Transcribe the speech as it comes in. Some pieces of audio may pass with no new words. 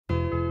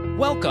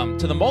Welcome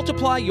to the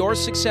Multiply Your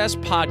Success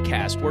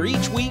podcast, where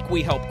each week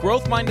we help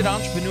growth-minded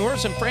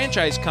entrepreneurs and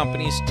franchise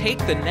companies take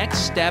the next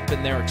step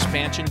in their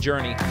expansion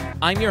journey.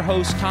 I'm your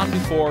host, Tom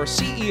Dufour,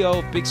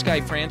 CEO of Big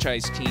Sky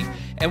Franchise Team,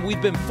 and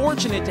we've been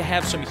fortunate to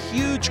have some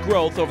huge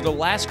growth over the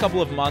last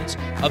couple of months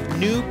of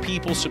new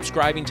people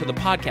subscribing to the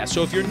podcast.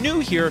 So if you're new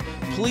here,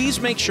 please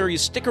make sure you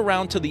stick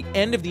around to the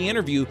end of the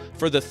interview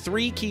for the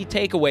 3 key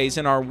takeaways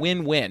in our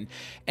win-win.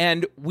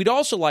 And we'd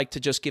also like to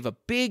just give a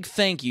big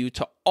thank you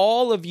to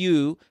all of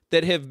you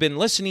that have been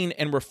listening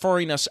and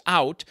referring us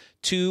out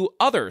to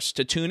others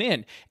to tune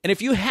in. And if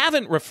you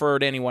haven't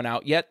referred anyone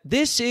out yet,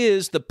 this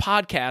is the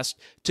podcast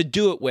to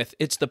do it with.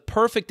 It's the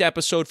perfect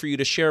episode for you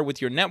to share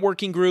with your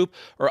networking group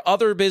or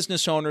other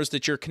business owners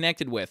that you're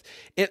connected with.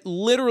 It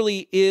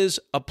literally is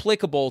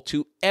applicable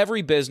to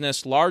every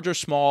business, large or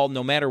small,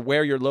 no matter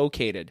where you're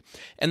located.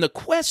 And the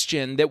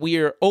question that we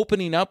are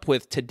opening up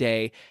with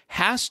today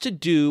has to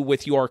do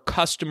with your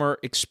customer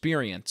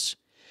experience.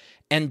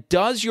 And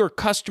does your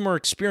customer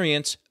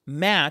experience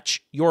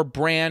match your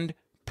brand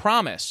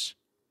promise?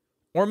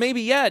 Or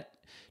maybe yet,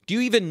 do you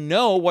even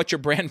know what your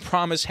brand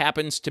promise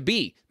happens to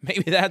be?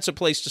 Maybe that's a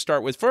place to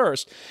start with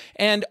first.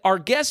 And our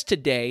guest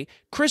today,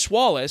 Chris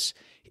Wallace,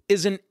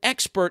 is an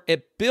expert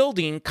at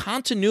building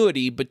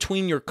continuity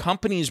between your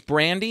company's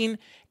branding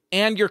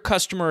and your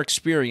customer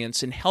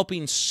experience and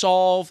helping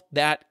solve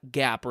that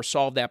gap or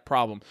solve that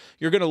problem.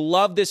 You're going to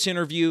love this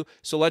interview,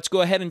 so let's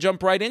go ahead and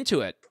jump right into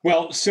it.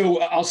 Well,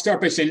 so I'll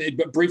start by saying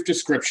a brief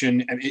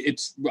description.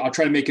 I'll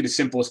try to make it as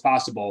simple as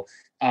possible.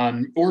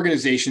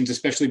 Organizations,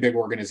 especially big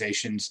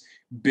organizations,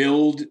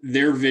 build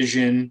their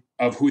vision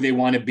of who they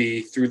want to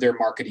be through their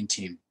marketing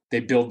team.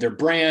 They build their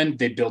brand,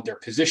 they build their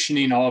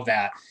positioning, all of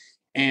that.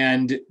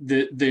 And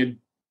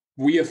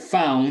we have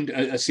found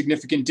a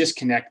significant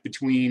disconnect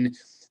between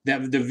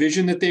the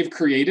vision that they've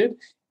created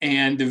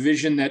and the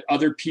vision that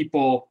other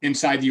people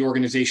inside the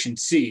organization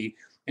see.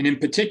 And in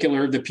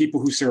particular, the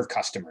people who serve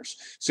customers.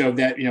 So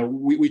that,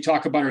 we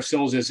talk about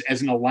ourselves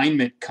as an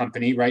alignment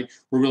company, right?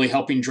 We're really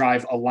helping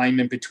drive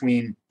alignment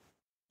between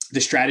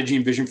the strategy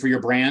and vision for your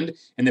brand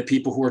and the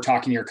people who are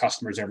talking to your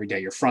customers every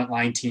day, your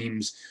frontline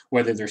teams,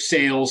 whether they're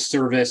sales,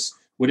 service,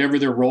 whatever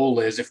their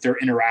role is. If they're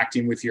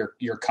interacting with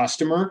your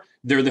customer,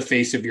 they're the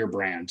face of your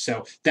brand.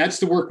 So that's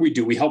the work we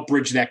do. We help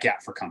bridge that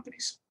gap for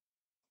companies.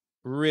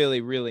 Really,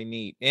 really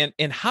neat.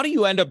 And how do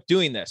you end up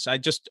doing this?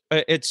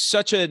 It's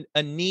such a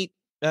neat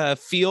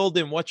field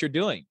in what you're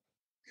doing.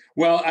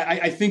 Well,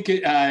 I think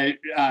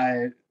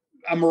I'm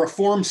a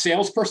reformed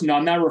salesperson. No,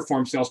 I'm not a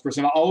reformed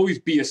salesperson. I'll always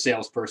be a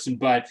salesperson,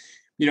 but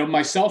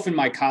myself and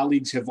my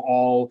colleagues have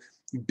all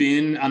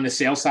been on the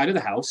sales side of the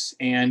house,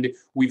 and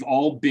we've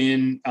all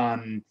been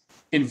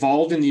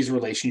involved in these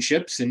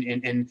relationships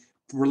and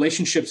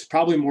relationships,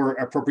 probably more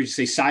appropriate to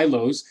say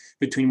silos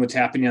between what's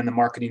happening on the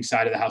marketing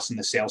side of the house and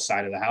the sales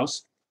side of the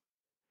house.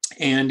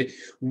 And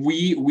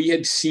we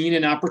had seen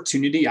an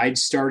opportunity. I'd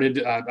started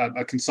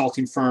a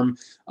consulting firm,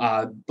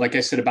 like I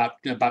said, about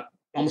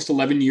almost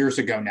 11 years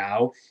ago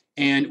now.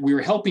 And we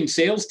were helping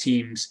sales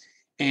teams.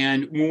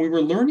 And when we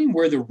were learning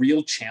where the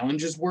real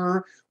challenges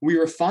were, we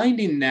were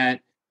finding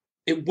that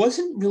it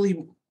wasn't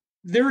really,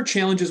 there are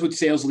challenges with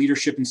sales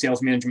leadership and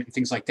sales management and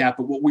things like that.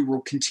 But what we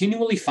were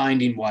continually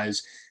finding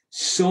was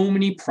so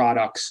many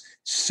products,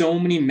 so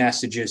many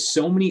messages,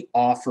 so many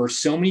offers,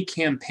 so many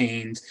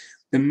campaigns.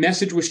 The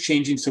message was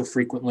changing so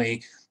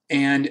frequently,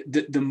 and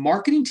the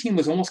marketing team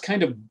was almost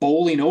kind of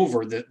bowling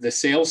over the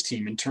sales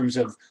team in terms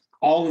of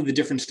all of the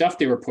different stuff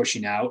they were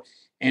pushing out.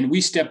 And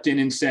we stepped in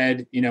and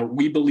said,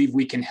 we believe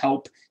we can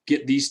help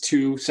get these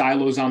two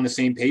silos on the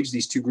same page,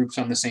 these two groups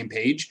on the same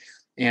page.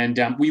 And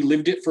we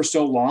lived it for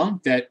so long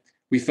that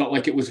we felt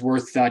like it was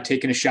worth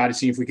taking a shot to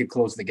see if we could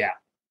close the gap.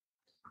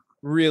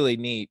 Really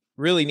neat.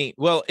 Really neat.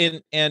 Well,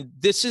 and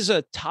this is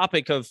a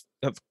topic of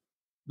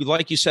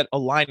like you said,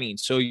 aligning.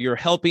 So you're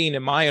helping,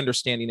 and my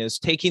understanding is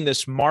taking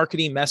this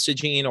marketing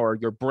messaging or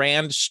your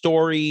brand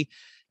story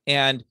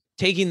and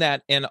taking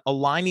that and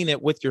aligning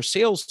it with your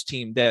sales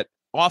team that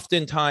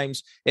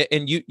oftentimes,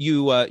 and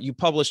you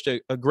published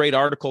a great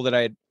article that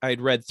I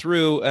had read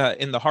through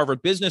in the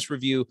Harvard Business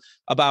Review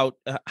about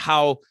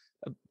how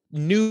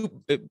new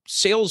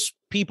sales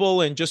people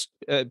and just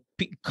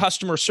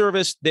customer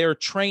service, they're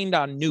trained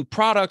on new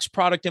products,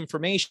 product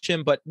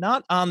information, but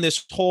not on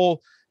this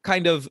whole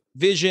kind of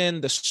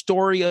vision, the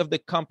story of the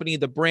company,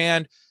 the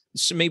brand,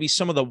 so maybe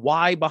some of the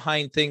why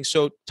behind things.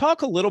 So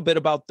talk a little bit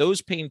about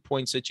those pain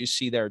points that you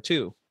see there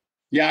too.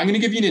 Yeah, I'm going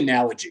to give you an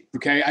analogy.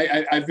 Okay.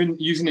 I've been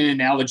using an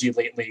analogy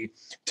lately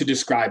to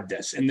describe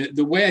this. And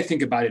the way I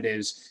think about it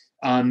is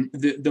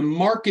the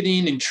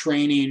marketing and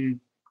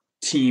training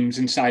teams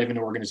inside of an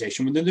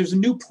organization, when there's a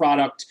new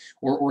product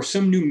or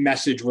some new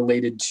message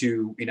related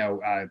to,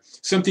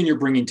 something you're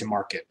bringing to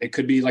market. It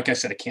could be, like I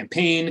said, a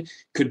campaign,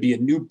 could be a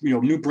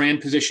new brand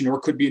position, or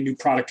it could be a new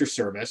product or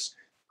service.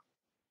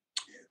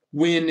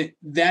 When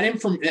that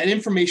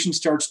information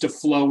starts to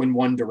flow in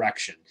one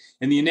direction,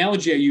 and the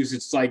analogy I use,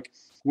 it's like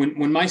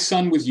when my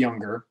son was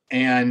younger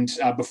and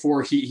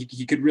before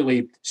he could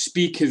really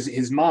speak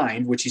his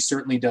mind, which he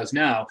certainly does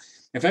now,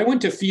 If I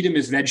went to feed him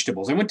his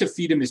vegetables, I went to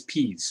feed him his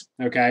peas,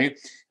 okay?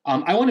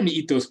 I want him to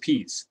eat those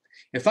peas.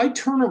 If I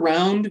turn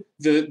around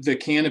the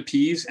can of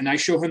peas and I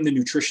show him the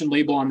nutrition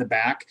label on the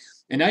back,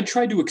 and I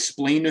try to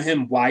explain to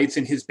him why it's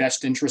in his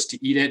best interest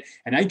to eat it,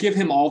 and I give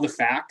him all the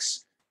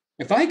facts,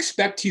 if I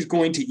expect he's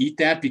going to eat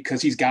that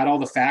because he's got all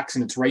the facts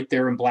and it's right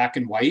there in black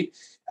and white,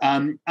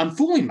 I'm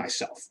fooling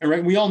myself. All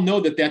right. We all know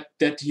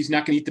that he's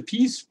not going to eat the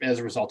peas as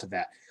a result of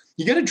that.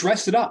 You got to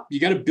dress it up. You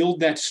got to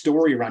build that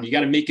story around. You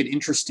got to make it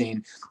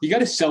interesting. You got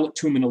to sell it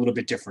to him in a little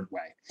bit different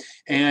way.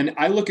 And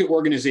I look at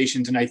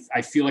organizations and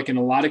I feel like in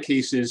a lot of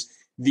cases,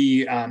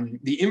 the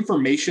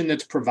information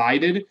that's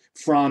provided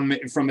from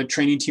a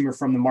training team or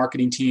from the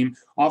marketing team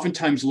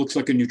oftentimes looks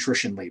like a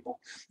nutrition label.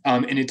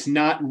 And it's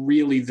not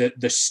really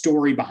the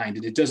story behind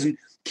it. It doesn't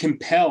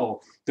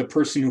compel the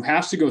person who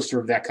has to go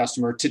serve that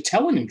customer to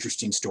tell an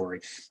interesting story.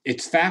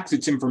 It's facts,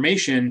 it's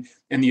information,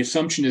 and the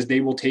assumption is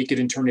they will take it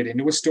and turn it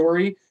into a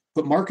story.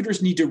 But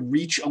marketers need to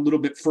reach a little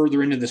bit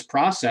further into this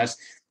process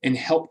and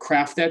help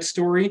craft that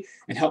story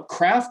and help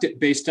craft it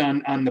based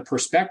on the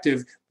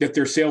perspective that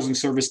their sales and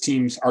service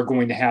teams are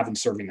going to have in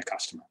serving the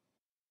customer.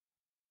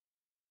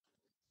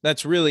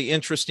 That's really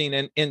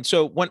interesting. And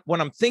so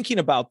when I'm thinking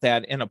about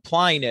that and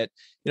applying it,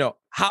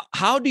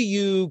 how do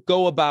you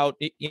go about,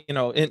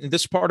 in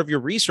this part of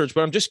your research,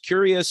 but I'm just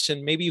curious,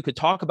 and maybe you could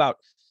talk about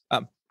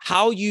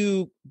how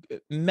you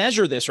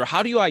measure this, or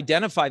how do you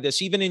identify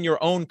this even in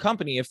your own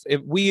company?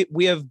 If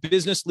we have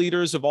business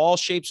leaders of all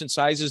shapes and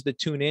sizes that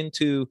tune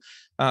into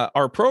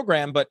our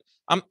program, but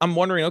I'm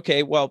wondering,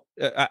 okay, well,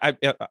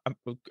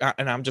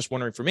 and I'm just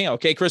wondering for me,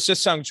 okay, Chris,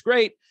 this sounds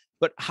great,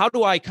 but how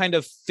do I kind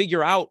of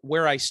figure out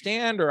where I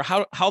stand or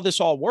how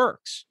this all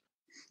works?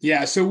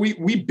 Yeah, so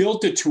we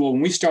built a tool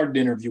when we started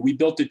InnerView. We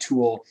built a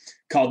tool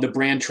called the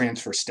Brand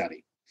Transfer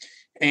Study.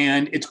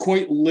 And it's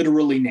quite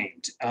literally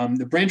named.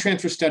 The Brand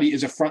Transfer Study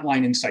is a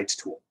frontline insights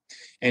tool.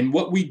 And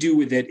what we do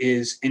with it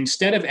is,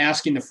 instead of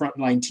asking the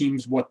frontline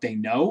teams what they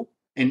know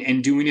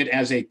and doing it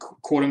as a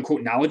quote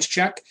unquote knowledge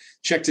check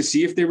to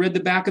see if they read the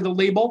back of the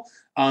label,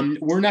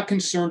 we're not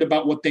concerned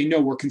about what they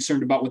know. We're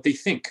concerned about what they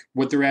think,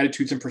 what their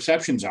attitudes and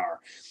perceptions are.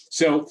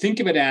 So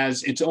think of it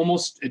as it's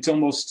almost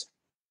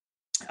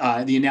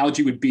the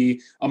analogy would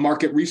be a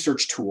market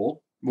research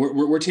tool.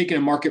 We're taking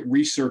a market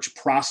research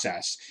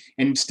process,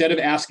 and instead of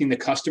asking the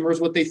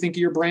customers what they think of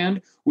your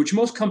brand, which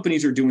most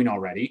companies are doing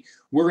already,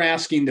 we're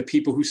asking the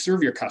people who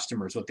serve your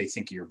customers what they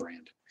think of your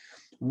brand.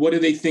 What do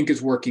they think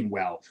is working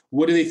well?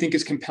 What do they think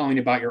is compelling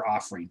about your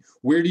offering?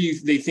 Where do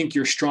they think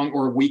you're strong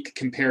or weak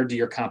compared to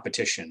your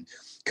competition?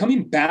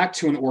 Coming back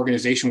to an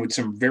organization with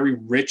some very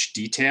rich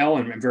detail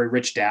and very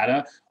rich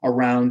data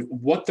around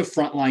what the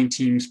frontline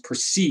teams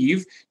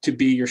perceive to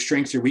be your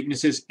strengths, your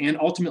weaknesses, and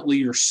ultimately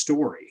your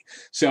story.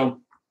 So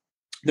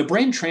the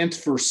Brand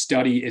Transfer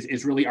Study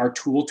is really our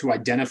tool to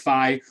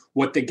identify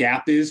what the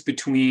gap is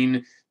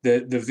between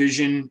the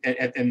vision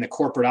and the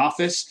corporate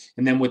office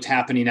and then what's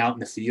happening out in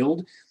the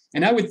field.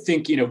 And I would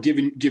think,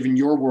 given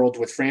your world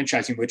with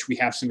franchising, which we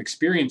have some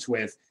experience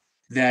with,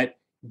 that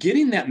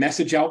getting that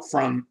message out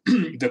from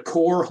the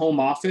core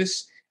home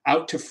office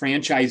out to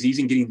franchisees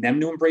and getting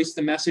them to embrace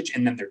the message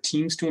and then their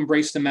teams to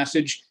embrace the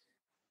message,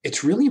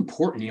 it's really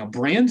important.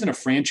 Brands in a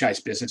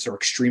franchise business are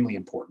extremely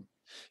important.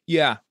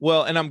 Yeah,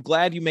 well, and I'm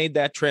glad you made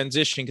that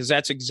transition because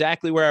that's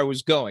exactly where I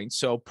was going.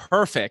 So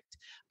perfect.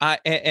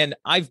 And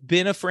I've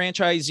been a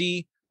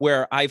franchisee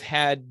where I've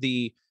had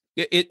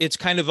it's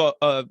kind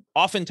of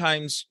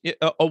oftentimes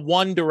a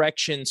one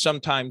direction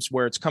sometimes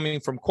where it's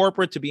coming from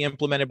corporate to be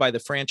implemented by the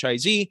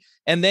franchisee.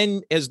 And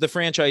then as the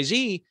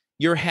franchisee,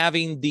 you're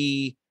having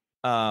your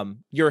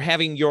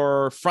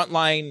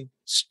frontline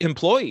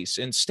employees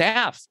and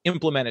staff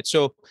implement it.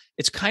 So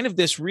it's kind of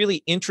this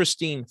really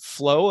interesting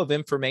flow of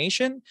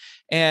information.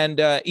 And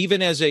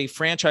even as a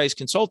franchise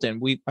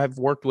consultant, I've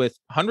worked with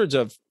hundreds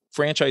of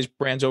franchise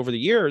brands over the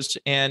years,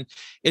 and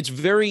it's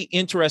very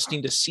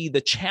interesting to see the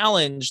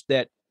challenge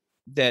that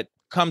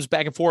comes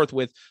back and forth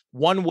with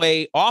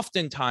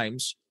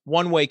oftentimes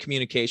one-way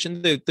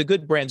communication. The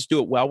good brands do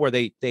it well where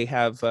they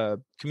have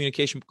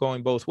communication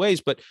going both ways,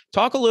 but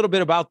talk a little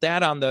bit about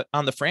that on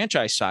the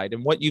franchise side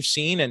and what you've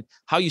seen and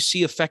how you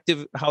see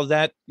how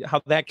that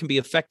can be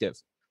effective.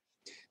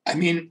 I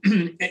mean,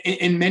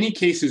 in many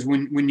cases,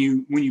 when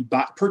you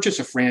purchase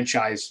a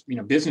franchise,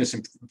 business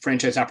and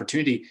franchise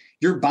opportunity,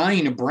 you're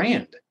buying a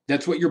brand.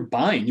 That's what you're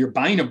buying. You're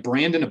buying a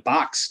brand in a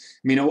box.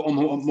 I mean, I'm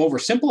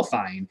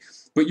oversimplifying,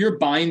 but you're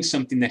buying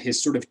something that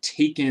has sort of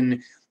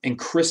taken and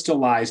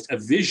crystallized a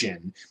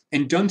vision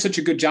and done such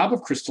a good job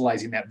of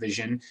crystallizing that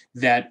vision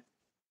that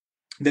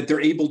they're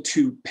able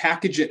to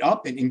package it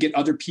up and get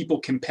other people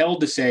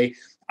compelled to say,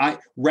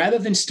 rather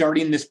than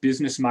starting this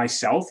business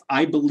myself,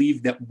 I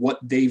believe that what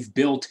they've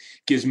built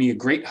gives me a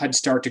great head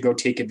start to go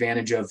take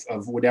advantage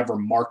of whatever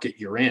market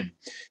you're in.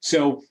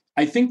 So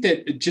I think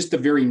that just the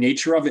very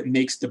nature of it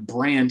makes the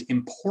brand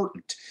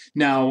important.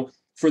 Now,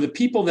 for the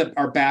people that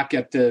are back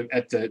at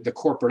the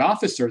corporate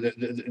office or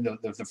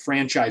the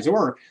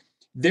franchisor,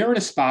 they're in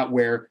a spot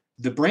where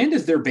the brand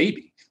is their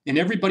baby. And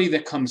everybody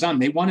that comes on,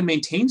 they want to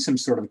maintain some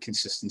sort of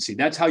consistency.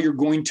 That's how you're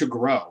going to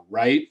grow,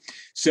 right?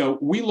 So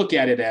we look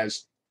at it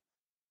as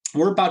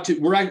we're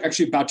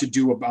actually about to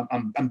do,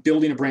 I'm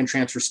building a brand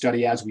transfer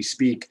study as we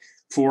speak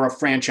for a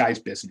franchise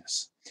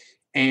business.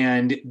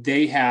 And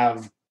they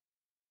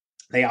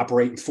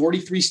operate in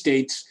 43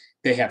 states.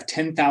 They have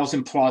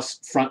 10,000 plus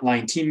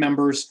frontline team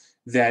members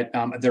that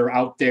they're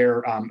out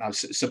there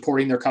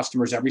supporting their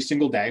customers every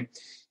single day.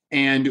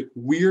 And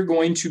we're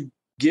going to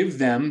give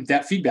them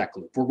that feedback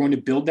loop. We're going to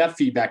build that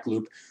feedback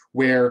loop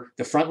where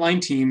the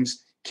frontline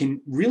teams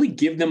can really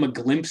give them a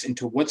glimpse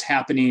into what's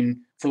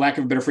happening, for lack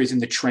of a better phrase, in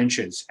the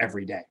trenches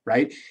every day,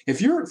 right?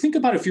 Think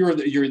about if you're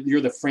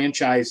the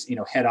franchise,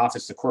 head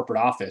office, the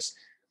corporate office.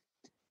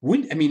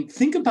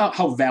 Think about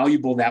how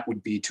valuable that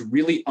would be to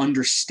really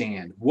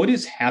understand what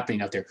is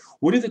happening out there.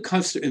 What are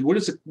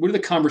the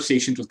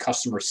conversations with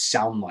customers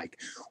sound like?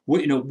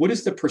 What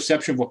is the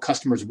perception of what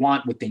customers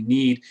want, what they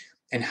need,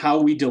 and how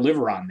we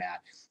deliver on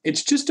that?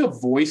 It's just a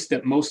voice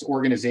that most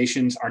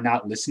organizations are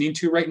not listening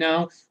to right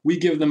now. We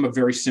give them a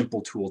very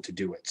simple tool to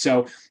do it.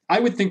 So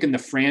I would think in the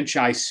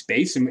franchise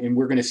space, and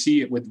we're going to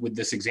see it with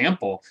this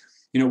example,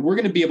 we're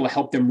going to be able to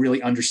help them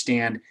really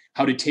understand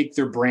how to take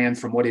their brand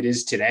from what it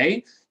is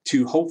today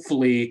to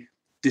hopefully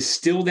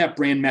distill that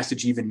brand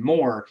message even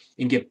more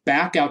and get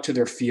back out to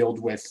their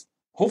field with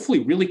hopefully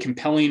really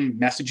compelling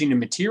messaging and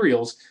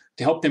materials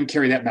to help them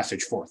carry that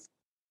message forth.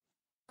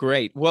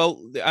 Great.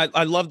 Well,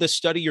 I love the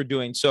study you're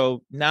doing.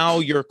 So now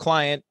your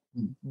client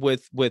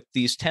with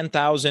these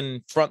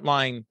 10,000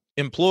 frontline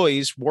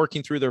employees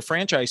working through their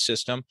franchise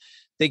system,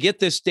 they get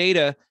this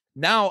data.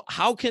 Now,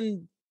 how do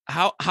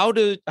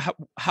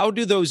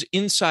those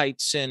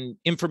insights and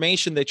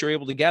information that you're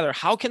able to gather,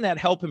 how can that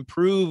help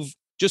improve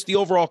just the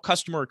overall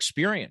customer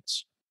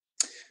experience?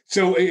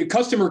 So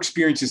customer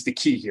experience is the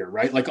key here,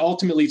 right? Like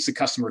ultimately it's the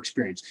customer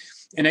experience.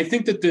 And I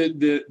think that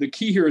the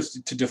key here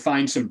is to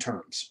define some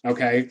terms,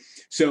 okay?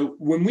 So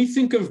when we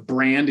think of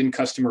brand and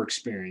customer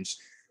experience,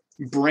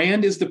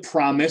 brand is the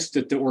promise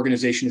that the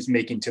organization is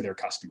making to their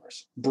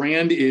customers.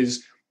 Brand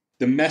is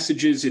the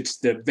messages, it's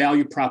the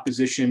value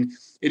proposition.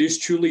 It is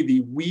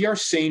truly we are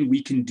saying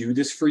we can do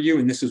this for you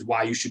and this is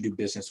why you should do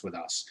business with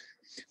us.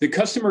 The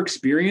customer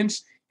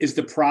experience is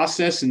the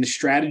process and the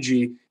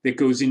strategy that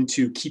goes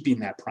into keeping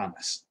that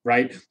promise,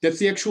 right? That's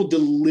the actual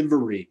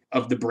delivery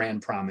of the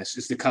brand promise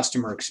is the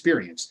customer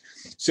experience.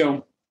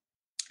 So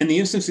in the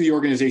instance of the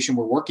organization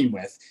we're working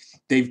with,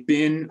 they've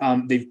been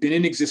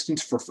in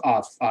existence for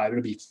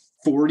it'll be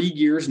 40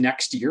 years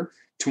next year.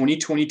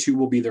 2022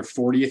 will be their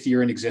 40th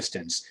year in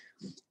existence.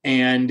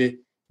 And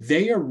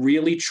they are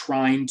really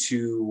trying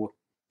to,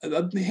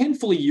 a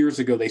handful of years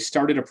ago, they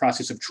started a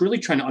process of truly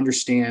trying to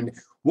understand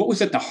what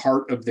was at the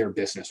heart of their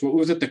business, what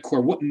was at the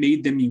core, what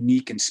made them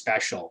unique and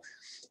special.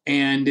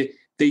 And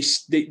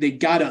they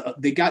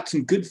got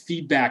some good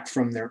feedback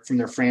from their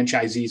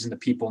franchisees and the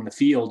people in the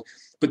field,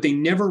 but they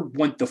never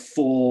went the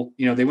full,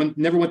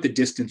 never went the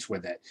distance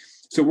with it.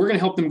 So we're going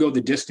to help them go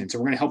the distance,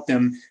 and we're going to help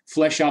them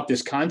flesh out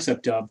this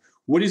concept of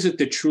what is it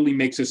that truly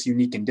makes us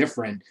unique and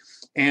different.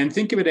 And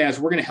think of it as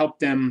we're going to help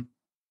them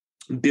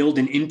build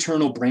an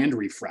internal brand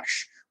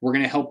refresh. We're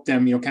going to help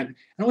them, I don't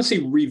want to say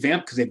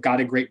revamp because they've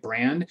got a great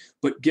brand,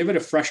 but give it a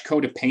fresh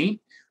coat of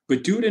paint,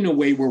 but do it in a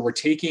way where we're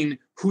taking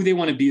who they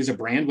want to be as a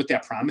brand, what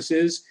that promise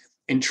is,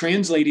 and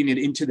translating it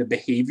into the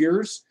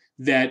behaviors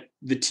that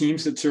the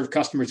teams that serve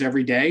customers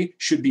every day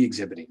should be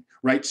exhibiting,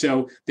 right?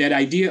 So that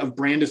idea of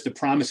brand as the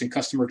promise and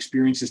customer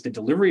experience is the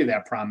delivery of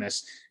that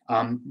promise.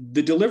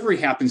 The delivery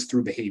happens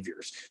through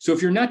behaviors. So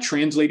if you're not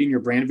translating your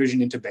brand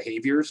vision into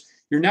behaviors,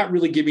 you're not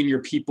really giving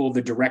your people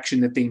the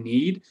direction that they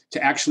need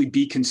to actually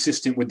be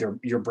consistent with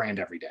your brand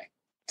every day.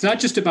 It's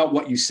not just about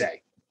what you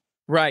say.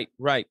 Right.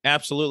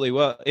 Absolutely.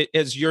 Well,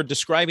 as you're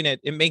describing it,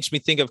 it makes me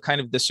think of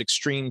kind of this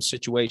extreme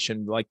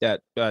situation like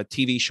that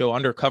TV show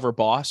Undercover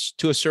Boss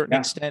to a certain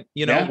extent,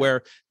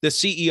 where the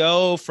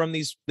CEO from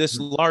this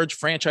large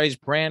franchise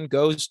brand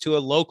goes to a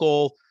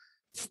local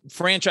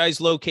franchise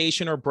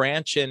location or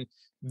branch and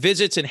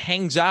visits and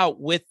hangs out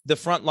with the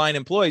frontline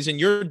employees. And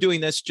you're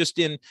doing this just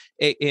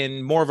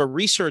in more of a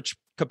research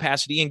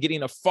capacity and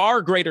getting a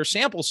far greater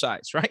sample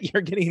size, right?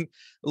 You're getting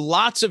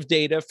lots of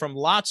data from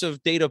lots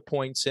of data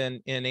points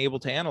and able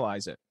to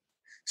analyze it.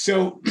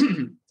 So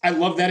I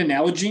love that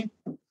analogy.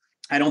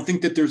 I don't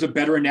think that there's a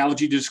better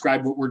analogy to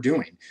describe what we're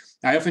doing.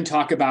 I often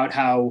talk about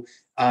how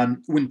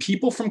when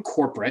people from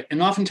corporate,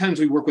 and oftentimes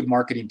we work with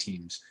marketing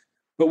teams,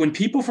 but when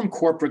people from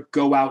corporate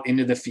go out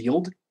into the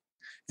field,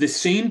 the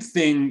same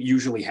thing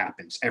usually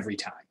happens every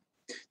time.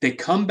 They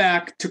come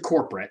back to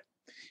corporate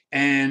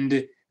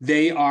and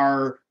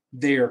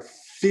they're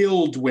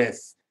filled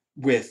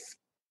with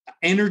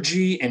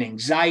energy and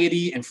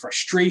anxiety and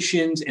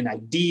frustrations and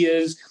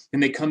ideas.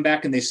 And they come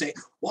back and they say,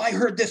 well, I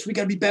heard this, we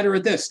got to be better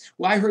at this.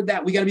 Well, I heard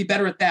that, we got to be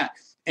better at that.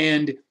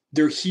 And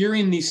they're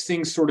hearing these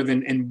things sort of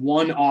in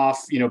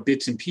one-off,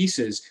 bits and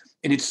pieces.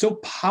 And it's so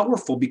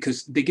powerful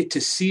because they get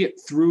to see it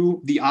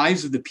through the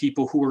eyes of the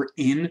people who are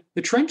in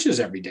the trenches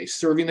every day,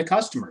 serving the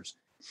customers.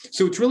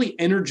 So it's really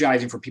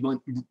energizing for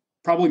people and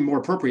probably more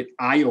appropriate,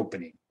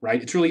 eye-opening,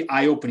 right? It's really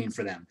eye-opening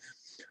for them.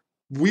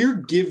 We're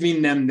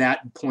giving them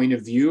that point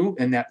of view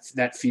and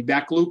that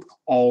feedback loop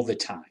all the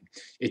time.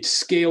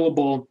 It's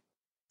scalable.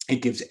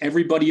 It gives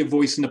everybody a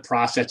voice in the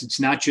process. It's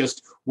not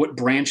just what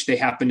branch they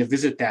happen to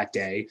visit that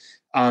day.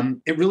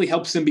 It really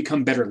helps them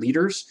become better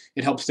leaders.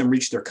 It helps them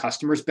reach their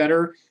customers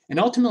better. And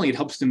ultimately, it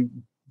helps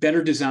them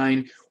better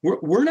design.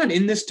 We're not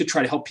in this to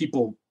try to help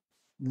people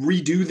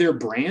redo their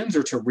brands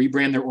or to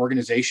rebrand their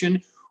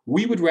organization.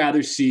 We would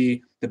rather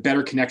see the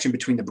better connection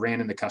between the brand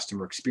and the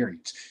customer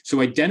experience.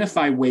 So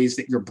identify ways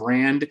that your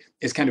brand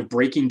is kind of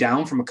breaking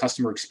down from a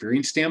customer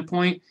experience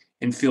standpoint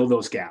and fill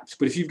those gaps.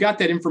 But if you've got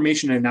that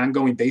information on an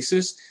ongoing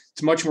basis,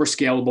 it's much more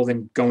scalable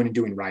than going and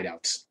doing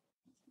write-outs.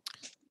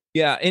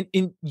 Yeah.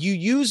 And you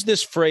use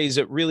this phrase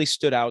that really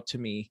stood out to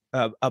me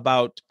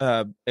about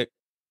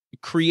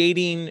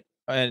creating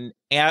an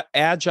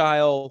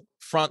agile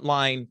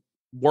frontline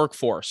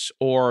workforce,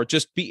 or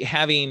just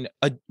having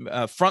a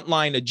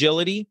frontline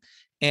agility.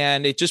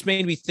 And it just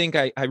made me think,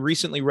 I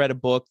recently read a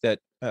book that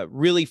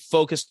really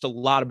focused a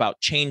lot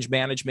about change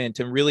management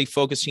and really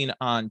focusing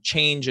on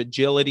change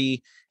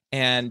agility.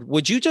 And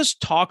would you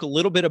just talk a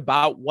little bit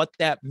about what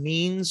that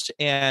means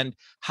and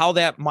how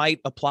that might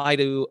apply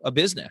to a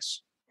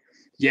business?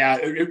 Yeah,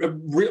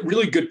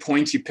 really good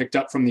points you picked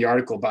up from the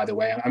article, by the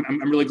way.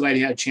 I'm really glad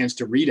you had a chance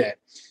to read it.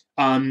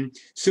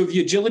 So the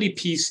agility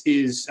piece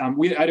is, I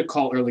had a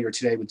call earlier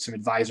today with some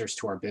advisors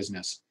to our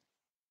business.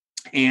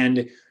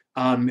 And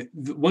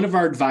one of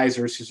our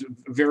advisors, who's a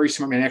very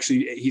smart man,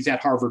 actually, he's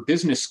at Harvard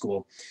Business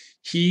School.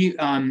 He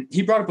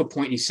brought up a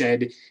point. He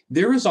said,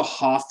 there is a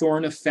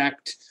Hawthorne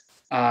effect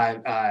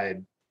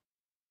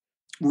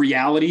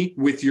reality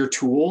with your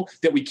tool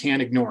that we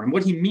can't ignore. And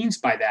what he means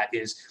by that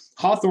is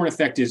Hawthorne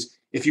effect is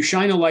if you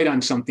shine a light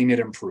on something, it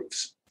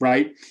improves,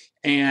 right?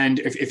 And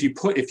if you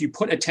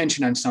put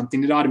attention on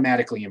something, it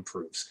automatically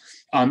improves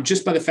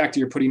just by the fact that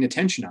you're putting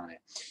attention on it.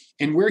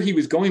 And where he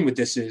was going with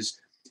this is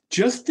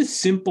just the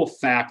simple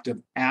fact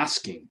of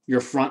asking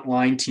your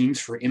frontline teams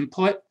for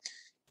input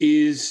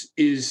is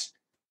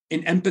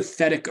an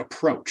empathetic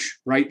approach,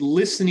 right?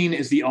 Listening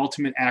is the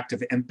ultimate act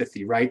of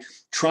empathy, right?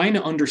 Trying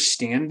to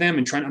understand them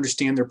and trying to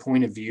understand their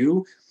point of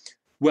view.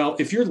 Well,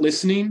 if you're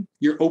listening,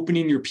 you're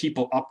opening your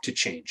people up to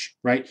change,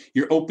 right?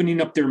 You're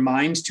opening up their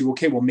minds to,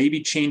 okay, well, maybe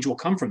change will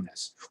come from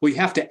this. Well, you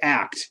have to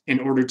act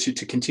in order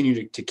to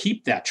continue to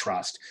keep that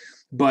trust.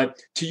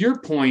 But to your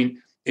point,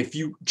 if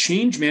you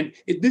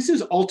this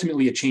is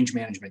ultimately a change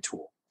management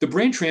tool. The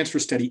brand transfer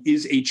study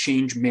is a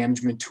change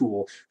management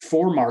tool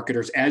for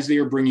marketers as they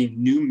are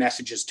bringing new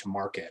messages to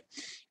market.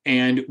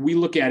 And we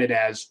look at it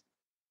as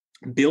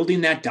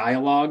building that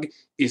dialogue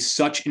is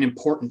such an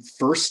important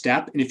first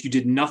step. And if you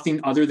did nothing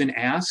other than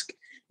ask,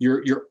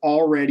 you're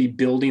already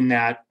building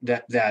that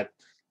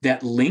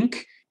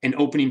link and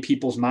opening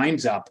people's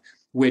minds up,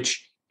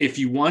 which if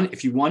you want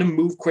to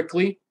move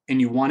quickly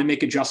and you want to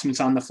make adjustments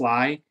on the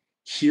fly,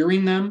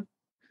 hearing them,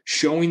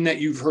 showing that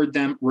you've heard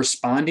them,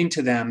 responding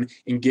to them,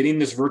 and getting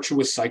this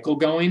virtuous cycle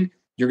going,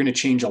 you're going to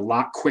change a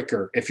lot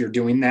quicker if you're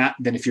doing that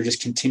than if you're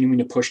just continuing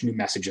to push new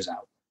messages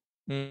out.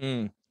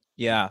 Mm-hmm.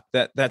 Yeah,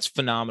 that's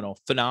phenomenal.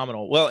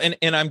 Well,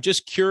 and I'm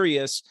just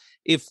curious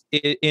if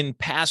in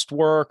past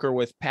work or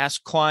with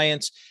past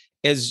clients,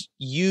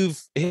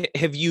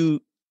 have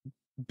you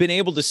been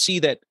able to see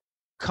that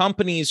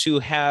companies who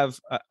have,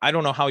 I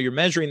don't know how you're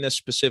measuring this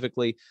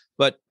specifically,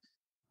 but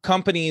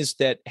companies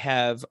that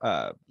have,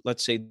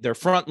 let's say their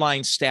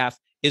frontline staff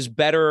is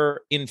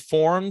better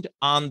informed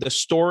on the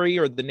story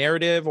or the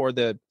narrative or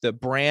the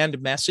brand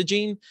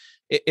messaging,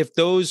 if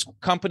those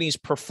companies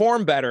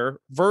perform better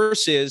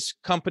versus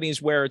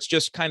companies where it's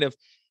just kind of,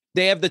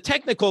 they have the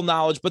technical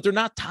knowledge, but they're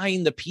not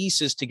tying the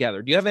pieces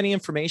together. Do you have any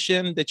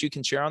information that you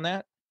can share on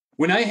that?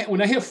 When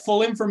I have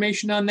full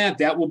information on that,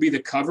 that will be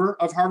the cover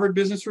of Harvard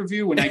Business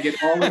Review when I get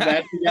all of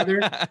that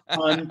together,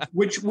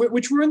 which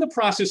we're in the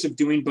process of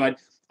doing. But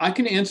I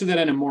can answer that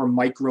on a more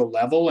micro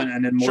level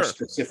and a more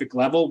specific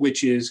level,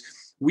 which is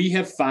we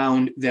have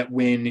found that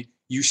when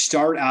you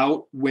start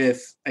out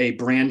with a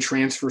brand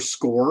transfer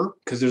score,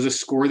 because there's a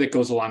score that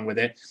goes along with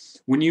it.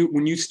 When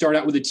you start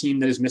out with a team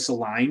that is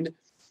misaligned,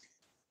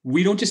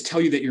 we don't just tell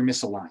you that you're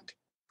misaligned.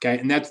 Okay.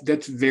 And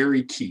that's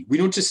very key. We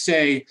don't just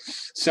say,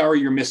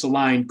 sorry, you're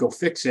misaligned, go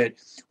fix it.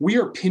 We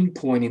are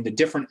pinpointing the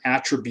different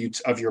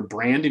attributes of your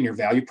brand and your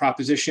value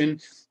proposition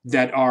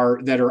that are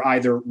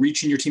either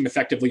reaching your team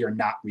effectively or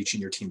not reaching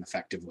your team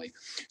effectively.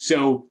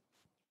 So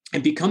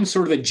it becomes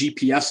sort of a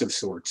GPS of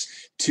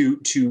sorts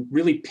to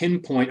really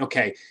pinpoint,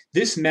 okay,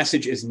 this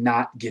message is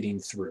not getting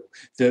through.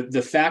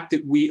 The fact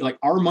that we, like,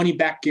 our money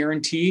back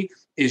guarantee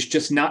is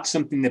just not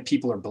something that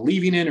people are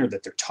believing in or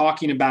that they're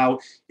talking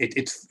about.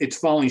 It's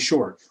falling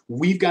short.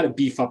 We've got to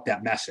beef up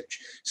that message.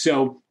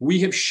 So we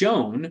have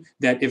shown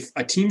that if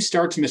a team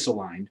starts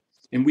misaligned,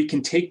 and we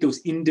can take those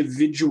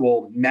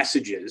individual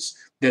messages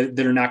that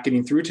are not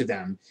getting through to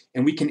them,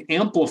 and we can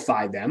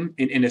amplify them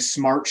in a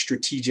smart,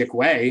 strategic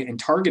way and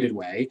targeted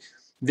way,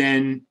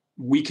 then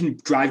we can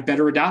drive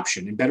better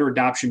adoption. And better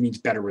adoption means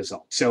better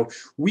results. So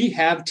we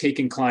have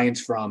taken clients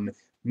from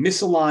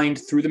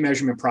misaligned through the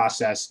measurement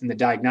process and the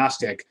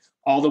diagnostic,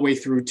 all the way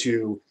through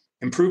to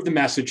improve the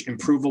message,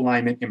 improve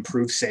alignment,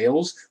 improve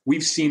sales.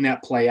 We've seen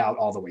that play out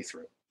all the way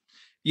through.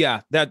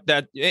 Yeah,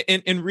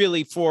 and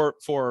really for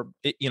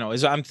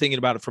as I'm thinking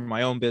about it from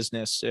my own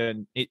business,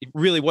 and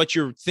really what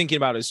you're thinking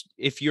about is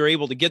if you're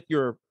able to get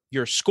your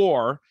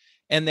score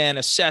and then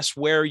assess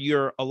where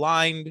you're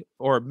aligned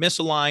or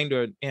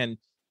misaligned, and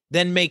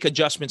then make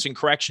adjustments and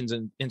corrections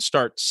and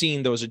start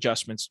seeing those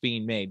adjustments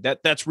being made.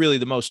 That's really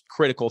the most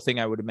critical thing,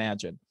 I would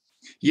imagine.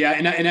 Yeah,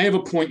 and I have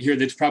a point here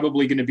that's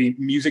probably going to be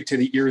music to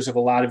the ears of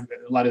a lot of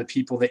the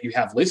people that you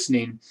have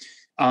listening,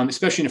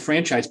 especially in a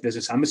franchise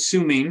business. I'm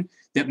assuming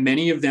that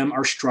many of them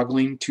are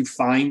struggling to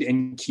find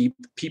and keep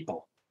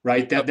people,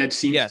 right? That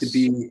seems to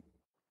be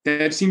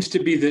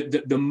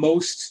the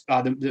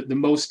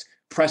most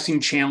pressing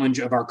challenge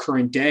of our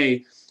current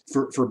day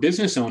for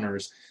business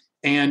owners.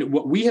 And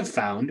what we have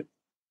found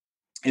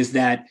is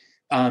that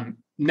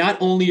not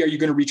only are you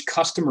going to reach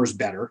customers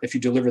better if you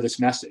deliver this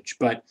message,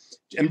 but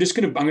I'm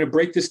going to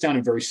break this down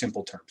in very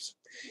simple terms.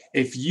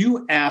 If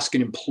you ask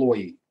an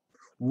employee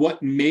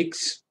what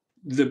makes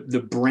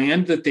the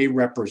brand that they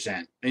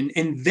represent,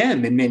 and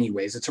them in many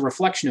ways, it's a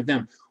reflection of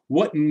them,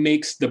 what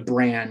makes the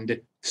brand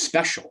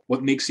special,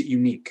 what makes it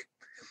unique,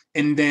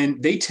 and then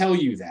they tell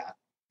you that,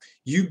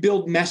 you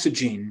build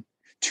messaging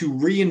to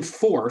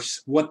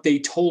reinforce what they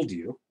told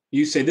you.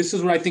 You say, this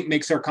is what I think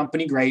makes our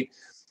company great.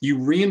 You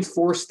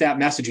reinforce that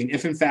messaging,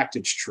 if in fact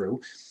it's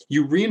true.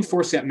 You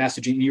reinforce that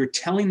messaging, and you're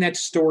telling that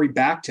story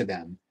back to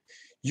them.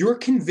 You're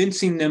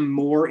convincing them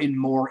more and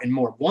more and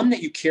more. One,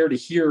 that you care to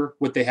hear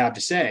what they have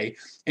to say,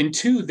 and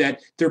two,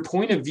 that their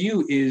point of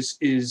view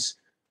is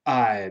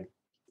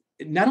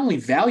not only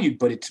valued,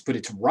 but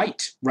it's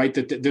right?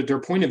 That their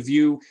point of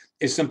view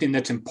is something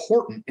that's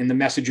important in the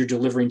message you're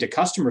delivering to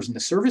customers and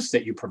the service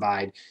that you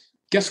provide.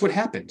 Guess what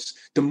happens?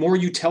 The more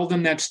you tell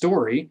them that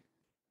story,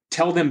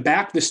 tell them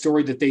back the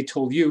story that they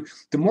told you,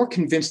 the more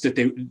convinced that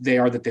they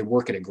are that they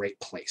work at a great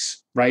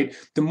place, right?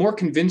 The more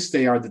convinced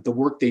they are that the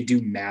work they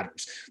do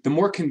matters. The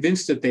more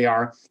convinced that they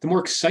are, the more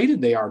excited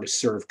they are to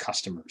serve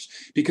customers,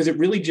 because it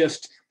really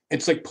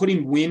it's like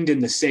putting wind in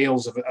the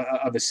sails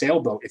of a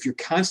sailboat. If you're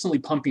constantly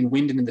pumping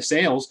wind into the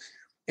sails,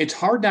 it's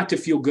hard not to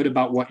feel good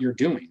about what you're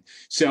doing.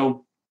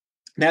 So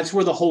that's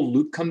where the whole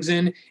loop comes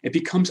in. It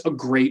becomes a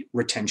great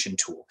retention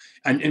tool.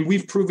 And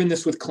we've proven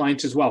this with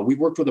clients as well. We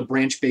worked with a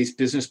branch-based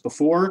business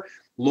before,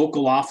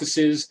 local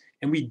offices,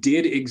 and we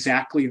did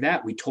exactly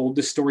that. We told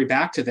the story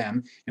back to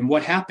them. And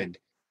what happened?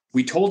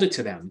 We told it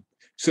to them,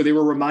 so they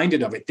were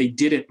reminded of it. They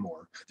did it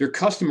more. Their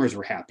customers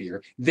were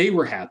happier. They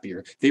were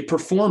happier. They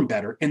performed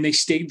better, and they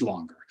stayed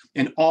longer.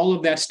 And all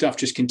of that stuff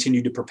just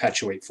continued to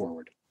perpetuate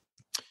forward.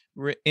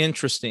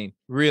 Interesting,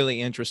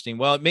 really interesting.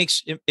 Well,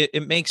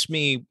 it makes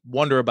me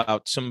wonder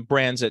about some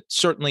brands that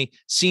certainly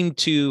seem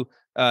to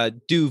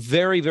do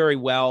very, very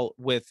well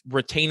with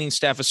retaining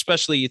staff.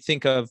 Especially, you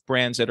think of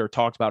brands that are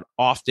talked about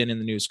often in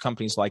the news,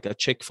 companies like a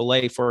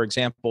Chick-fil-A, for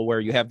example, where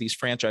you have these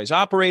franchise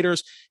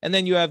operators, and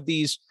then you have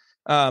these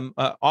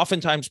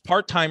oftentimes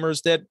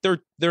part-timers that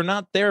they're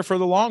not there for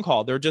the long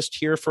haul. They're just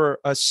here for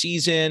a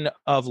season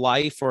of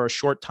life or a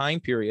short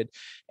time period.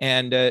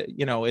 And,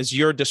 as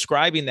you're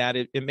describing that,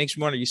 it makes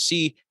me wonder, you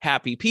see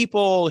happy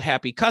people,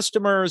 happy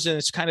customers, and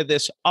it's kind of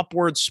this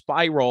upward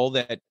spiral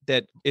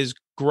that is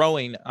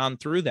growing on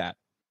through that.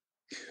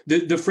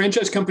 The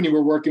franchise company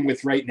we're working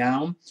with right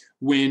now,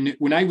 when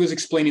I was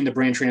explaining the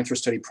brand transfer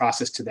study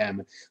process to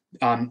them,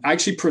 I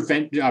actually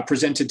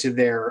presented to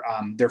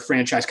their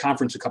franchise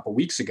conference a couple of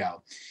weeks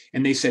ago,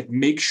 and they said,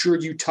 make sure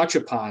you touch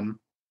upon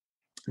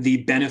the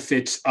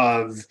benefits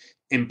of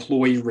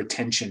employee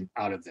retention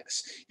out of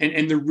this,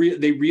 and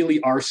they really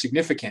are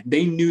significant.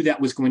 They knew that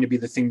was going to be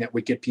the thing that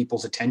would get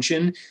people's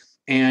attention,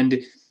 and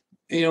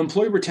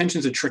employee retention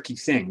is a tricky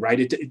thing,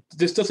 right?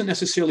 This doesn't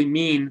necessarily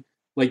mean,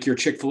 like your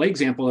Chick-fil-A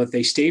example, that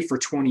they stay for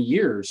 20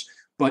 years.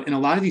 But in a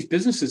lot of these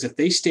businesses, if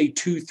they stay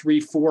 2, 3,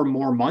 4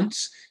 more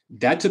months,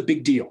 that's a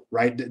big deal,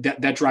 right?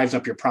 That drives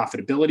up your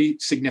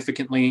profitability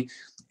significantly.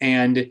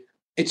 And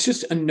it's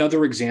just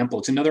another example.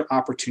 It's another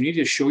opportunity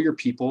to show your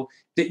people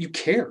that you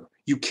care.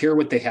 You care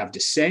what they have to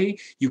say.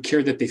 You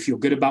care that they feel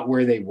good about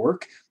where they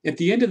work. At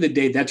the end of the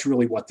day, that's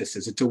really what this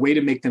is. It's a way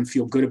to make them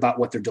feel good about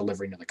what they're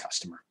delivering to the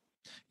customer.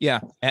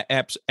 Yeah,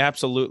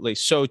 absolutely.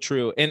 So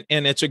true. And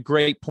it's a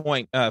great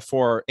point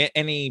for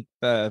any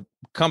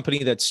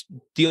company that's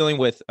dealing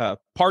with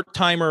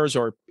part-timers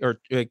or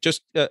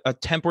just a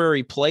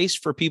temporary place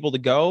for people to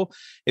go.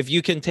 If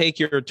you can take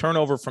your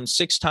turnover from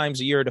 6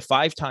 times a year to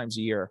 5 times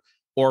a year,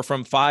 or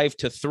from 5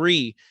 to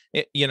 3,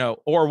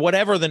 or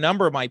whatever the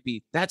number might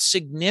be, that's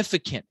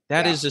significant.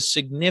 That is a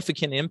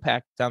significant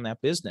impact on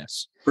that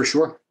business. For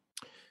sure.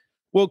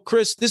 Well,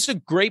 Chris, this is a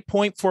great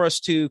point for us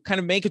to kind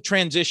of make a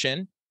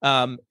transition.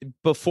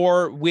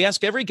 Before we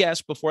ask every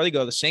guest before they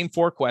go, the same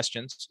 4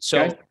 questions.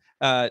 So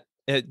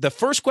the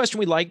first question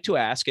we like to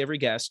ask every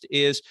guest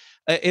is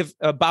if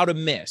about a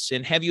miss.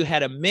 And have you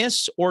had a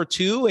miss or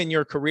 2 in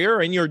your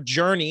career, in your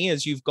journey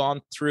as you've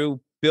gone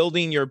through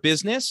building your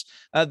business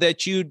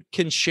that you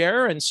can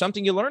share, and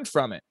something you learned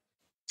from it?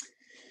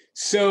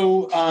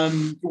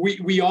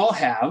 We all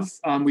have.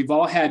 We've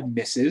all had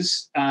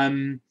misses.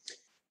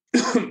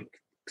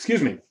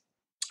 Excuse me.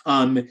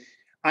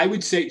 I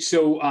would say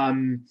so.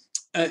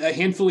 A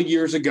handful of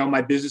years ago,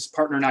 my business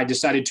partner and I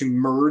decided to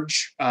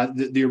merge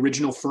the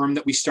original firm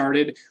that we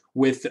started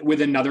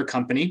with another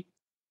company,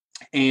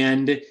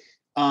 and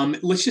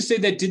let's just say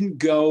that didn't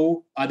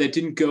go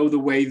the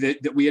way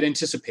that we had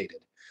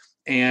anticipated,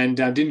 and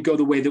didn't go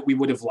the way that we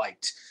would have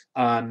liked.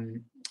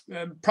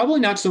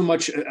 Probably not so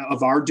much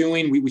of our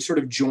doing. We sort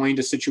of joined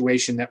a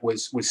situation that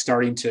was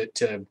starting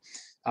to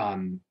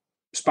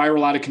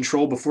spiral out of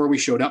control before we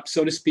showed up,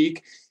 so to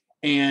speak,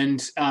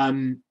 and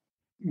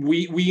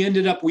we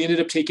ended up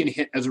taking a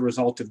hit as a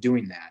result of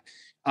doing that.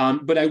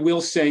 But I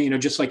will say,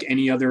 just like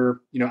any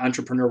other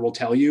entrepreneur will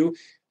tell you,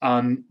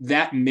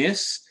 that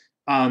miss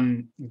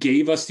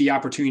gave us the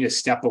opportunity to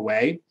step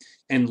away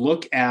and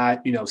look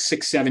at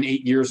 6, 7,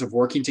 8 years of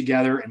working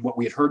together and what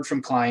we had heard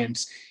from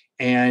clients.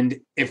 And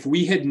if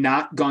we had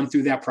not gone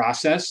through that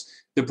process,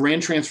 the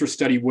brand transfer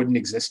study wouldn't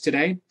exist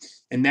today.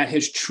 And that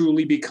has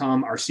truly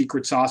become our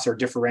secret sauce, our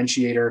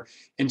differentiator,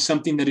 and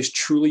something that is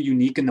truly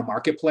unique in the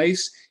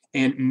marketplace.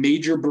 And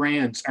major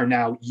brands are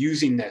now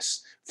using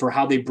this for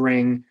how they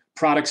bring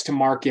products to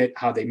market,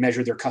 how they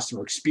measure their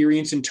customer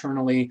experience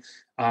internally.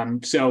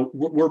 So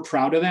we're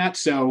proud of that.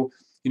 So,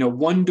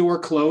 one door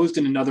closed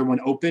and another one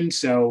opened.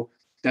 So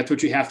that's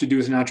what you have to do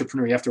as an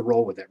entrepreneur. You have to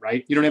roll with it,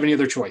 right? You don't have any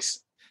other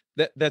choice.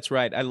 That's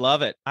right. I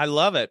love it. I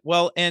love it.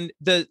 Well, and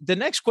the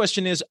next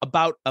question is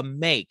about a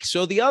make.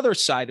 So the other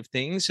side of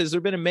things, has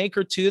there been a make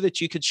or two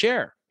that you could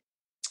share?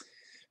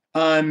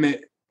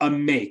 A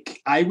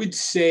make. I would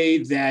say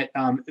that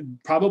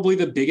probably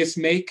the biggest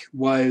make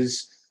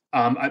was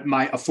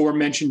my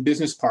aforementioned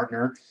business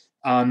partner.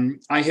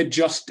 I had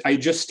just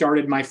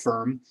started my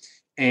firm,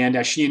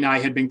 and she and I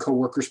had been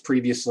coworkers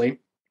previously.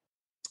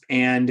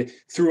 And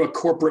through a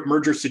corporate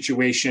merger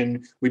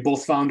situation, we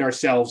both found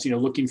ourselves,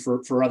 looking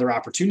for other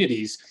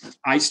opportunities.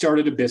 I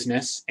started a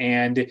business,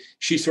 and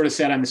she sort of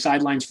sat on the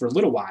sidelines for a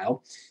little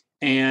while.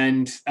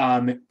 And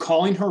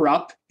calling her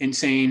up and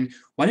saying,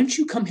 "Why don't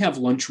you come have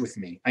lunch with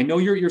me? I know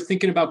you're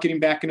thinking about getting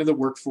back into the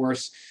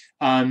workforce.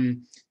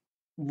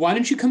 Why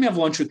don't you come have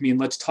lunch with me and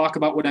let's talk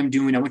about what I'm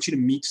doing? I want you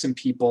to meet some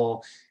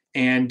people."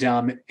 And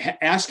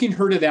asking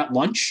her to that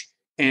lunch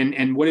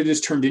and what it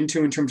has turned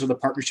into in terms of the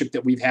partnership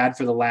that we've had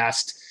for the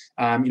last,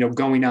 it'll be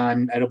going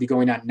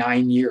on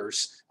 9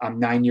 years,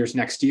 9 years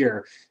next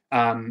year.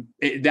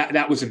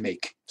 That was a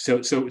make.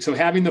 So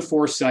having the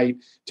foresight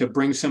to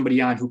bring somebody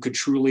on who could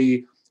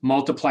truly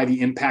multiply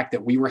the impact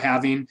that we were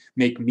having,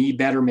 make me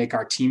better, make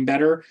our team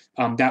better,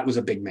 that was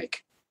a big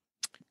make.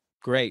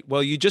 Great.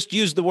 Well, you just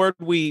used the word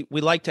we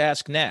like to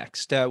ask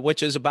next,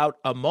 which is about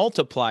a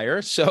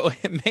multiplier. So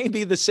it may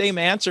be the same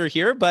answer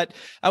here, but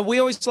we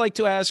always like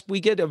to ask, we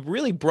get a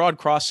really broad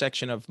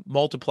cross-section of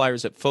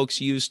multipliers that folks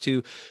use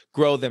to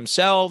grow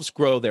themselves,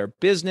 grow their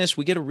business.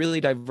 We get a really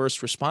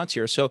diverse response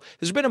here. So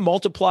has there been a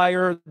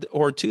multiplier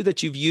or two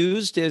that you've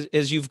used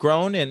as you've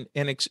grown and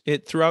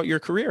throughout your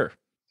career?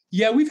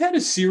 Yeah, we've had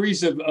a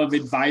series of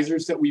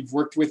advisors that we've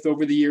worked with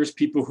over the years,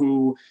 people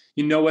who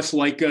us,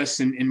 like us,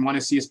 and want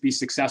to see us be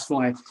successful.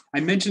 I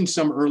mentioned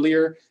some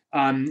earlier,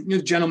 a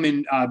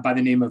gentleman by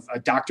the name of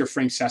Dr.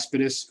 Frank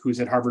Cespedes, who's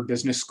at Harvard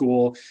Business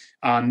School.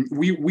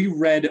 We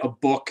read a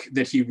book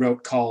that he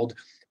wrote called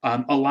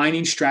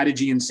Aligning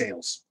Strategy and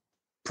Sales.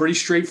 Pretty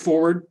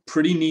straightforward,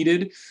 pretty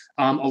needed,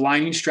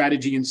 aligning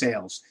strategy and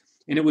sales.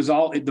 And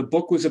the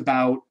book was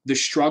about the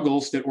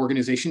struggles that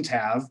organizations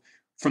have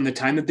from the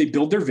time that they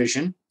build their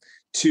vision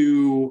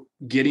to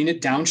getting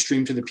it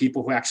downstream to the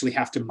people who actually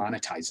have to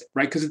monetize it,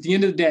 right? Because at the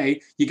end of the day,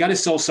 you got to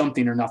sell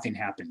something or nothing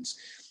happens.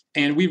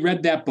 And we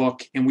read that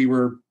book and we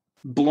were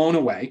blown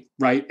away,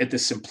 right? At the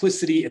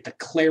simplicity, at the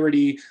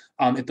clarity,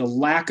 at the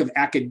lack of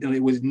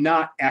it was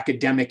not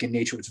academic in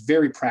nature. It was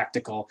very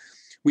practical.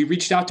 We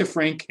reached out to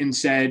Frank and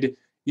said,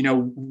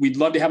 we'd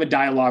love to have a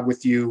dialogue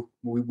with you.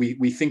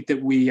 We think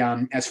that we,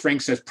 as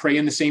Frank says, pray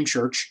in the same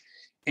church.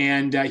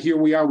 And here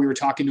we are. We were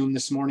talking to him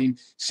this morning,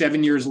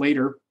 7 years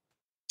later,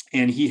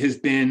 and he has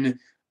been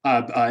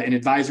an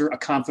advisor, a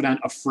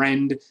confidant, a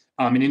friend,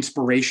 an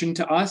inspiration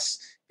to us.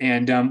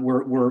 And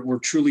we're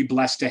truly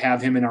blessed to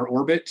have him in our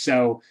orbit.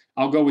 So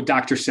I'll go with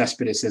Dr.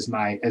 Cespedes as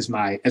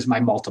my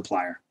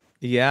multiplier.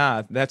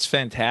 Yeah, that's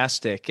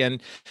fantastic.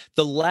 And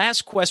the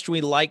last question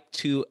we like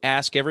to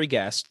ask every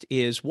guest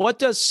is, what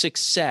does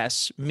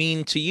success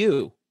mean to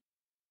you?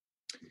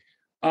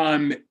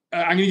 I'm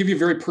going to give you a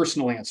very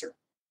personal answer.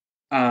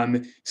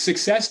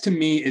 Success to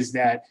me is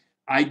that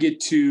I get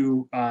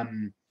to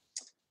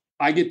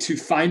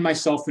find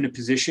myself in a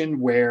position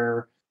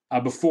where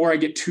before I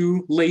get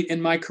too late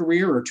in my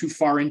career or too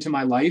far into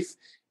my life,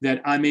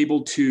 that I'm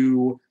able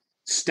to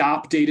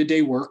stop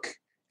day-to-day work.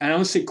 And I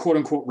don't say quote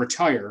unquote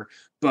retire,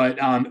 but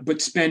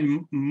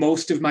spend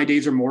most of my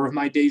days or more of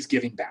my days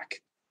giving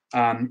back,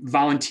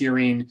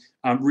 volunteering,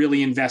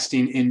 really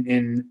investing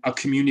in a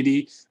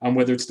community,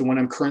 whether it's the one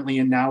I'm currently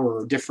in now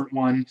or a different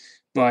one.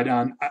 But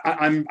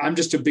I'm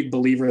just a big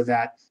believer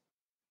that,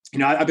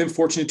 I've been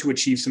fortunate to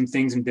achieve some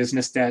things in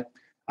business that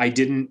I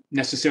didn't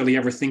necessarily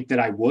ever think that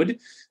I would.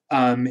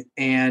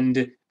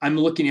 And I'm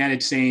looking at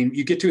it saying,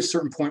 you get to a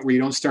certain point where you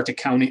don't start to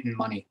count it in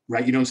money,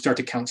 right? You don't start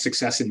to count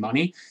success in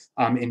money,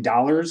 in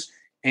dollars.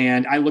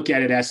 And I look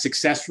at it as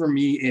success for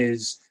me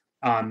is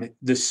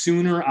the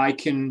sooner I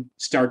can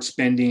start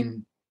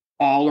spending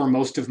all or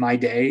most of my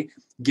day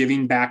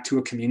giving back to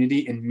a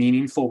community in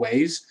meaningful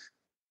ways,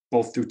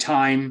 both through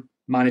time,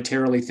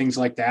 monetarily, things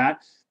like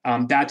that.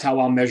 That's how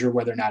I'll measure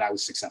whether or not I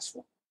was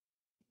successful.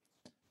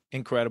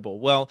 Incredible.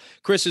 Well,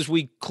 Chris, as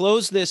we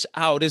close this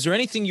out, is there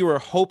anything you were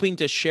hoping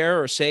to share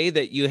or say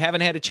that you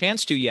haven't had a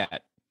chance to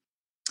yet?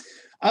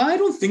 I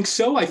don't think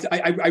so.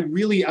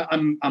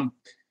 I'm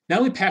not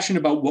only passionate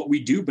about what we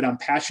do, but I'm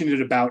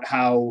passionate about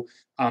how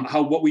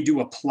what we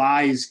do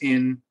applies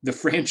in the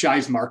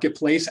franchise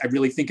marketplace. I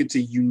really think it's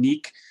a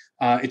unique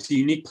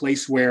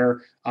place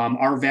where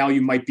our value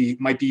might be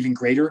even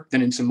greater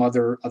than in some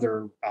other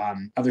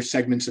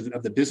segments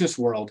of the business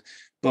world.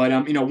 But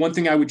one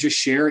thing I would just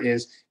share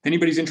is if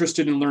anybody's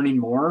interested in learning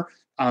more,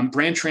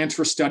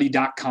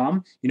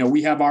 brandtransferstudy.com.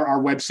 We have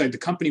our website. The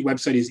company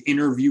website is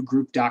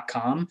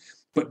InnerViewGroup.com.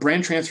 But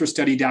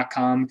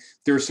brandtransferstudy.com,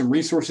 there's some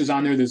resources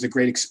on there. There's a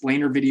great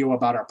explainer video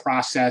about our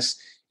process.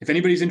 If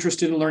anybody's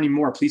interested in learning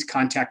more, please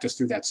contact us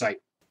through that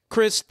site.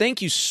 Chris,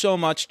 thank you so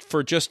much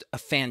for just a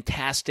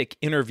fantastic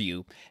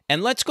interview.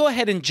 And let's go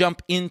ahead and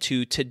jump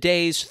into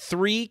today's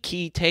 3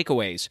 key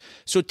takeaways.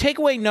 So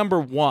takeaway number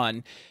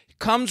 1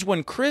 comes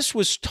when Chris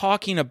was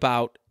talking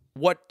about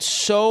what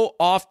so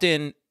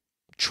often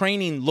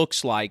training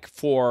looks like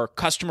for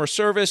customer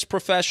service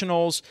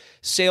professionals,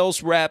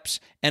 sales reps,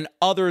 and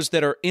others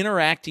that are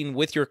interacting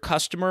with your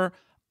customer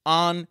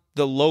on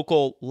the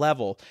local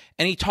level.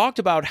 And he talked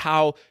about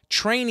how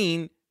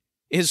training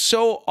is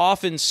so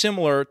often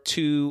similar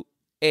to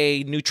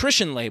a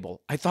nutrition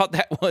label. I thought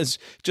that was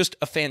just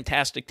a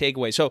fantastic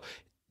takeaway. So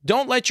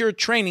don't let your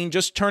training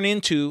just turn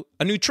into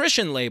a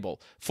nutrition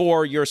label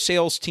for your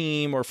sales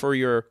team or for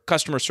your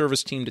customer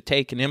service team to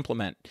take and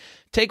implement.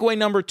 Takeaway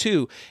number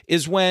 2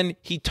 is when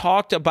he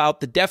talked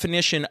about the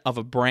definition of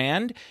a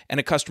brand and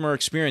a customer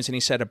experience. And he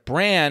said a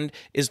brand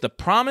is the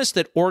promise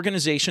that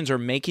organizations are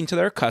making to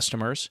their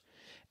customers,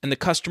 and the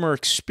customer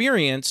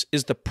experience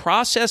is the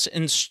process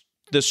and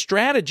the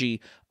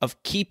strategy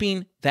of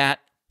keeping that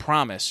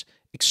promise.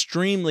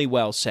 Extremely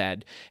well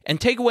said. And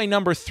takeaway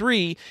number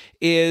 3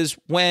 is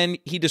when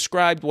he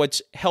described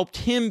what's helped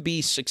him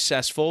be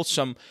successful,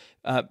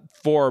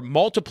 for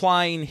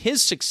multiplying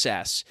his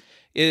success,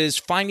 is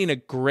finding a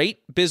great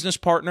business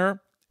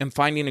partner and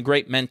finding a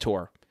great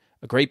mentor.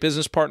 A great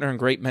business partner and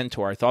great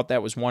mentor. I thought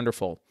that was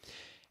wonderful.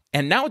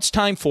 And now it's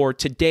time for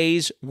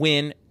today's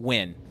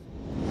win-win.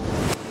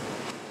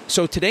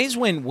 So today's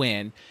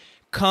win-win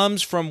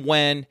comes from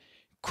when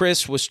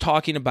Chris was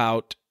talking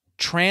about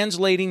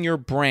translating your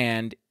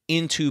brand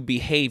into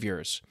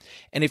behaviors.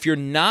 And if you're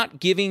not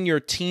giving your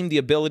team the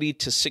ability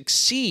to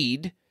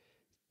succeed,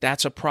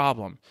 that's a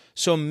problem.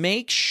 So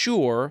make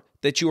sure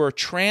that you are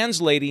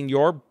translating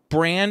your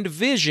brand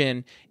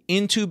vision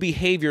into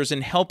behaviors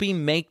and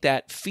helping make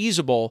that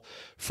feasible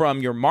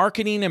from your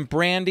marketing and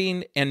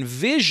branding and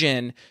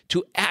vision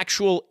to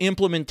actual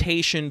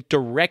implementation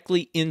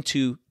directly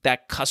into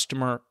that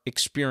customer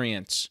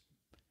experience.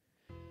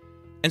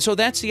 And so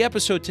that's the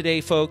episode today,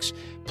 folks.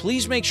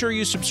 Please make sure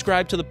you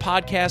subscribe to the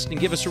podcast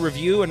and give us a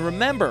review. And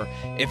remember,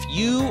 if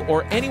you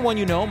or anyone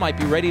you know might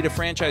be ready to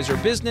franchise your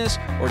business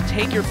or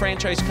take your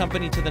franchise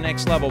company to the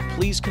next level,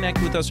 please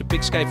connect with us at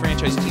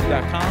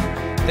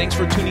BigSkyFranchiseTeam.com. Thanks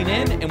for tuning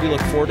in, and we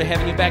look forward to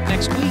having you back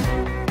next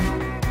week.